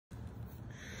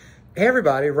Hey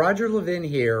everybody, Roger Levin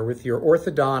here with your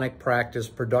orthodontic practice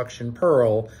production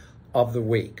pearl of the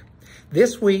week.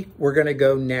 This week, we're going to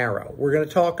go narrow. We're going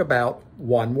to talk about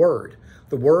one word.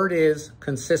 The word is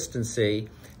consistency,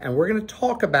 and we're going to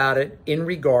talk about it in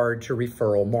regard to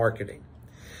referral marketing.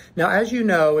 Now, as you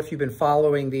know, if you've been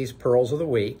following these pearls of the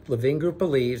week, Levin Group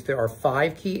believes there are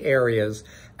 5 key areas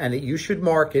and that you should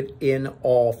market in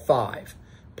all 5.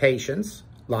 Patients,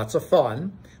 lots of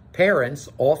fun. Parents,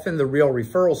 often the real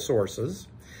referral sources.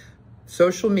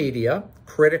 Social media,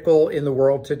 critical in the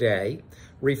world today.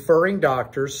 Referring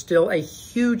doctors, still a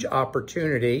huge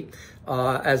opportunity,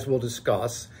 as we'll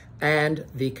discuss. And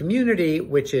the community,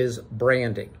 which is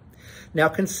branding. Now,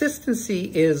 consistency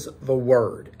is the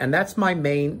word, and that's my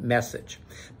main message,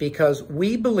 because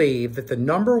we believe that the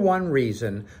 #1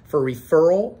 reason for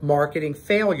referral marketing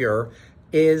failure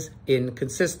is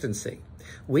inconsistency.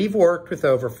 We've worked with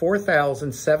over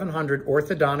 4,700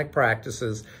 orthodontic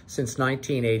practices since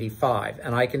 1985,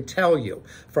 and I can tell you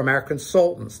from our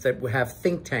consultants that we have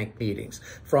think tank meetings,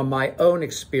 from my own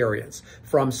experience,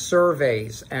 from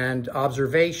surveys and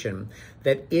observation,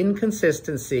 that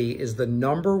inconsistency is the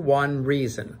 #1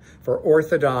 reason for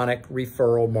orthodontic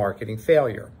referral marketing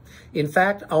failure. In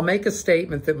fact, I'll make a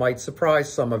statement that might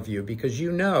surprise some of you, because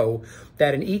you know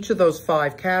that in each of those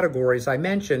 5 categories I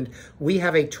mentioned, we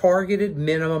have a targeted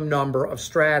minimum number of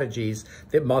strategies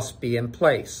that must be in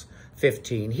place.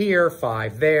 15 here,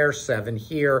 5 there, 7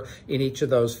 here, in each of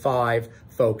those 5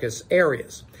 focus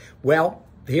areas. Well,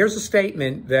 here's a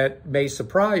statement that may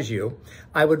surprise you.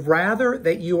 I would rather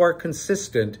that you are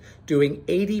consistent doing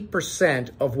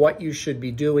 80% of what you should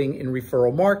be doing in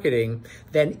referral marketing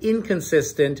than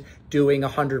inconsistent doing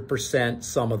 100%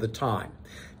 some of the time.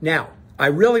 Now, I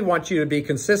really want you to be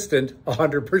consistent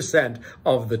 100%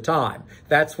 of the time.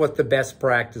 That's what the best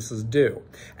practices do.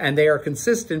 And they are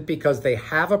consistent because they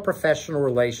have a professional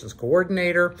relations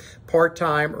coordinator,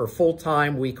 part-time or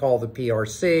full-time, we call the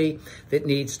PRC, that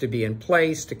needs to be in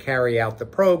place to carry out the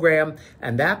program.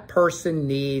 And that person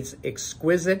needs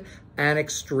exquisite and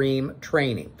extreme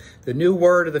training. The new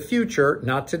word of the future,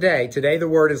 not today. Today, the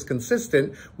word is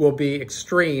consistent, will be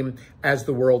extreme as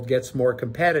the world gets more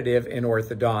competitive in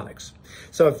orthodontics.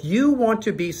 So if you want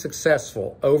to be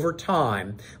successful over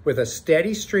time with a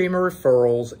steady stream of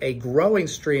referrals, a growing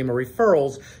stream of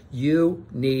referrals, you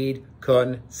need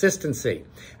consistency.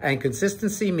 And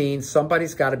consistency means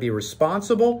somebody's got to be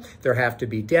responsible. There have to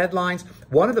be deadlines.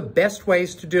 One of the best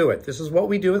ways to do it, this is what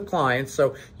we do with clients,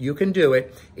 so you can do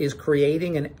it, is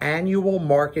creating an annual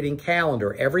marketing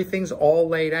calendar. Everything's all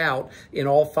laid out in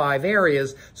all 5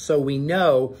 areas, so we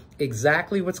know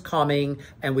exactly what's coming,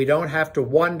 and we don't have to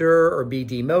wonder or be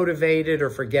demotivated or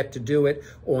forget to do it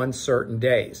on certain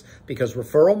days. Because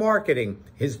referral marketing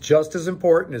is just as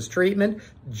important as treatment,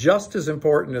 just as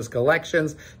important as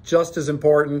collections, just as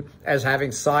important as having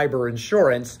cyber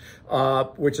insurance,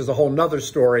 which is a whole nother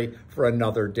story for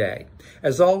another day.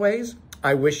 As always,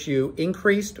 I wish you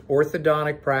increased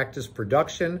orthodontic practice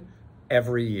production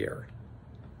every year.